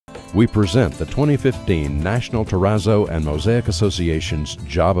we present the 2015 National Terrazzo and Mosaic Association's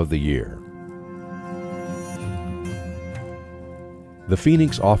Job of the Year. The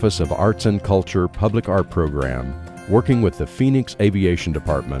Phoenix Office of Arts and Culture Public Art Program, working with the Phoenix Aviation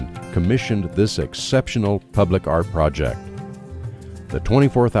Department, commissioned this exceptional public art project. The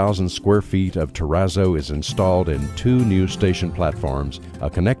 24,000 square feet of terrazzo is installed in 2 new station platforms, a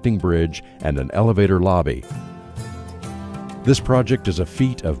connecting bridge, and an elevator lobby. This project is a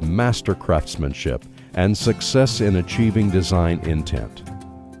feat of master craftsmanship and success in achieving design intent.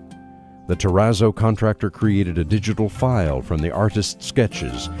 The terrazzo contractor created a digital file from the artist's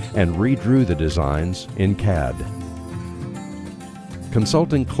sketches and redrew the designs in CAD.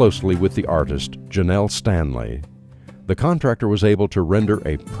 Consulting closely with the artist, Janelle Stanley, the contractor was able to render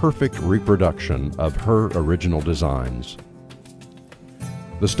a perfect reproduction of her original designs.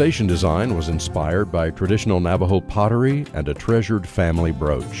 The station design was inspired by traditional Navajo pottery and a treasured family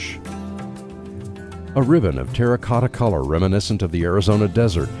brooch. A ribbon of terracotta color reminiscent of the Arizona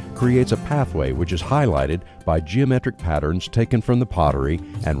desert creates a pathway which is highlighted by geometric patterns taken from the pottery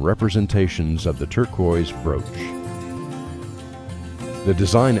and representations of the turquoise brooch. The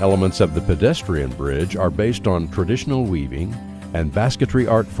design elements of the pedestrian bridge are based on traditional weaving and basketry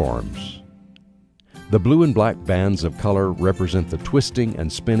art forms. The blue and black bands of color represent the twisting and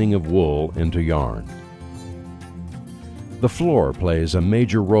spinning of wool into yarn. The floor plays a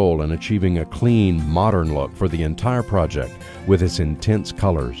major role in achieving a clean, modern look for the entire project with its intense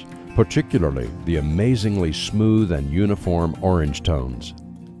colors, particularly the amazingly smooth and uniform orange tones.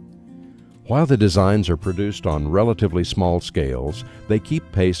 While the designs are produced on relatively small scales, they keep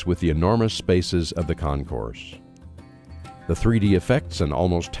pace with the enormous spaces of the concourse. The 3D effects and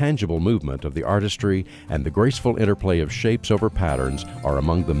almost tangible movement of the artistry and the graceful interplay of shapes over patterns are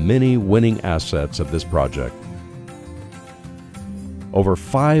among the many winning assets of this project. Over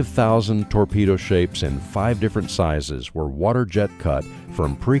 5,000 torpedo shapes in 5 different sizes were water jet cut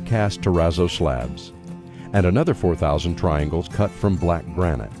from precast terrazzo slabs, and another 4,000 triangles cut from black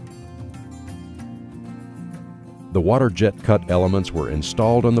granite. The water jet cut elements were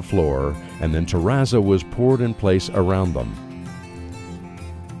installed on the floor, and then terrazzo was poured in place around them.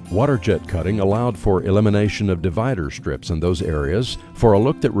 Water jet cutting allowed for elimination of divider strips in those areas for a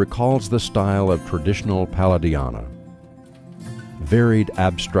look that recalls the style of traditional Palladiana. Varied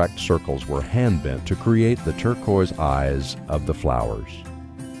abstract circles were hand-bent to create the turquoise eyes of the flowers.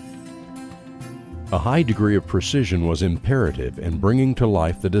 A high degree of precision was imperative in bringing to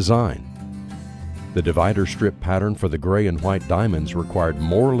life the design. The divider strip pattern for the gray and white diamonds required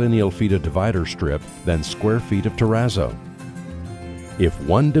more lineal feet of divider strip than square feet of terrazzo. If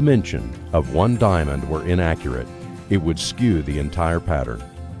one dimension of one diamond were inaccurate, it would skew the entire pattern.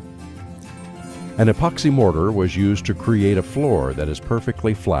 An epoxy mortar was used to create a floor that is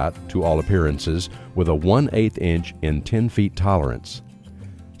perfectly flat to all appearances with a 1/8 inch in 10 feet tolerance.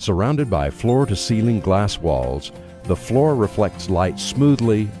 Surrounded by floor-to-ceiling glass walls, the floor reflects light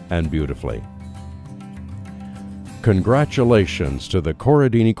smoothly and beautifully. Congratulations to the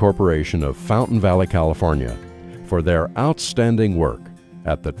Corradini Corporation of Fountain Valley, California, for their outstanding work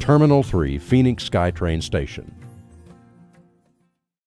at the Terminal 3 Phoenix SkyTrain Station.